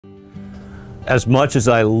As much as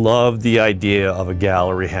I love the idea of a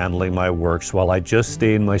gallery handling my works while I just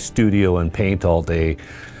stay in my studio and paint all day,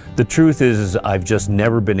 the truth is I've just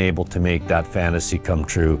never been able to make that fantasy come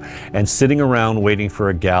true, and sitting around waiting for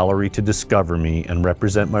a gallery to discover me and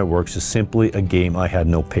represent my works is simply a game I had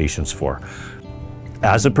no patience for.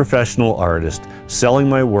 As a professional artist, selling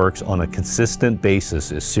my works on a consistent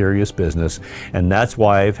basis is serious business, and that's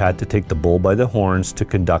why I've had to take the bull by the horns to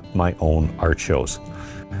conduct my own art shows.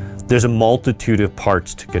 There's a multitude of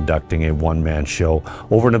parts to conducting a one-man show,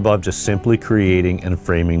 over and above just simply creating and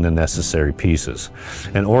framing the necessary pieces.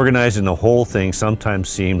 And organizing the whole thing sometimes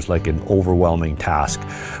seems like an overwhelming task,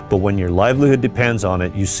 but when your livelihood depends on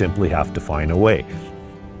it, you simply have to find a way.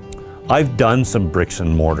 I've done some bricks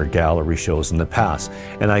and mortar gallery shows in the past,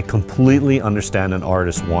 and I completely understand an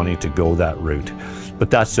artist wanting to go that route, but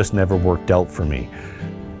that's just never worked out for me.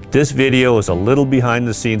 This video is a little behind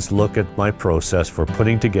the scenes look at my process for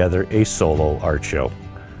putting together a solo art show.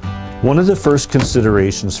 One of the first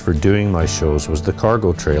considerations for doing my shows was the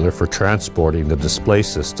cargo trailer for transporting the display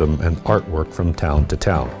system and artwork from town to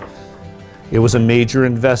town. It was a major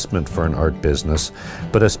investment for an art business,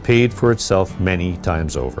 but has paid for itself many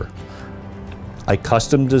times over. I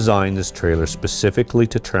custom designed this trailer specifically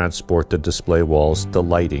to transport the display walls, the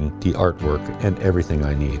lighting, the artwork, and everything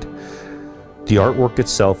I need. The artwork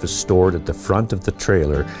itself is stored at the front of the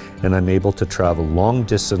trailer, and I'm able to travel long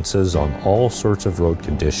distances on all sorts of road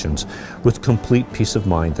conditions with complete peace of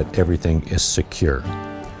mind that everything is secure.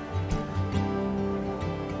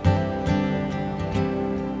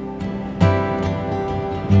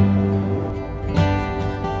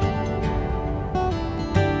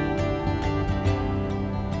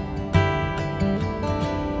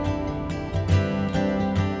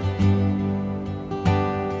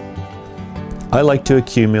 I like to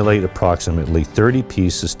accumulate approximately 30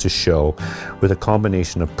 pieces to show with a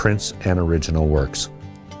combination of prints and original works.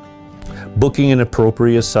 Booking an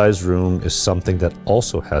appropriate sized room is something that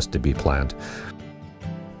also has to be planned.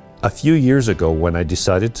 A few years ago, when I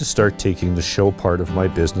decided to start taking the show part of my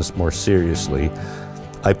business more seriously,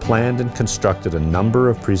 I planned and constructed a number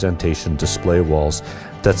of presentation display walls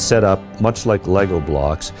that set up much like Lego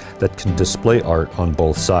blocks that can display art on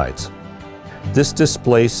both sides. This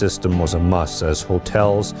display system was a must, as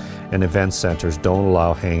hotels and event centers don't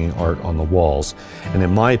allow hanging art on the walls, and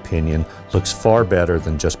in my opinion looks far better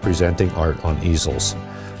than just presenting art on easels.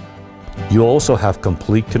 You also have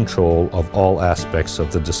complete control of all aspects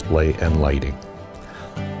of the display and lighting.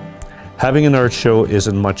 Having an art show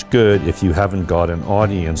isn't much good if you haven't got an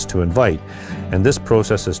audience to invite, and this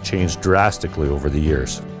process has changed drastically over the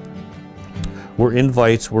years. Where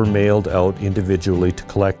invites were mailed out individually to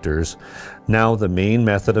collectors, now the main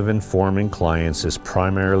method of informing clients is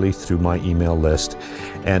primarily through my email list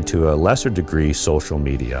and to a lesser degree social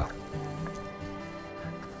media.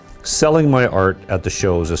 Selling my art at the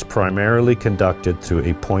shows is primarily conducted through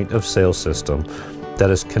a point of sale system that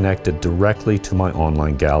is connected directly to my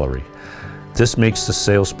online gallery. This makes the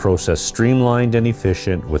sales process streamlined and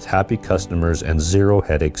efficient with happy customers and zero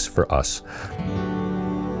headaches for us.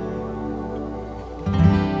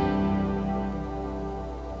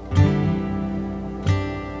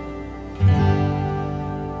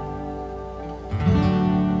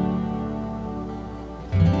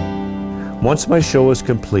 Once my show is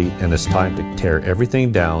complete and it's time to tear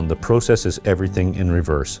everything down, the process is everything in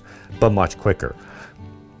reverse, but much quicker.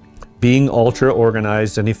 Being ultra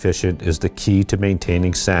organized and efficient is the key to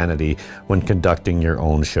maintaining sanity when conducting your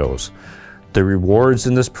own shows. The rewards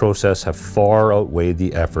in this process have far outweighed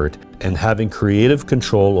the effort, and having creative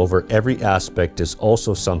control over every aspect is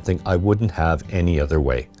also something I wouldn't have any other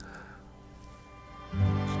way.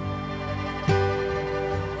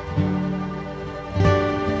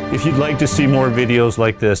 If you'd like to see more videos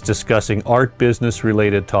like this discussing art business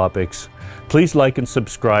related topics, please like and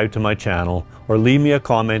subscribe to my channel or leave me a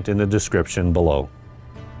comment in the description below.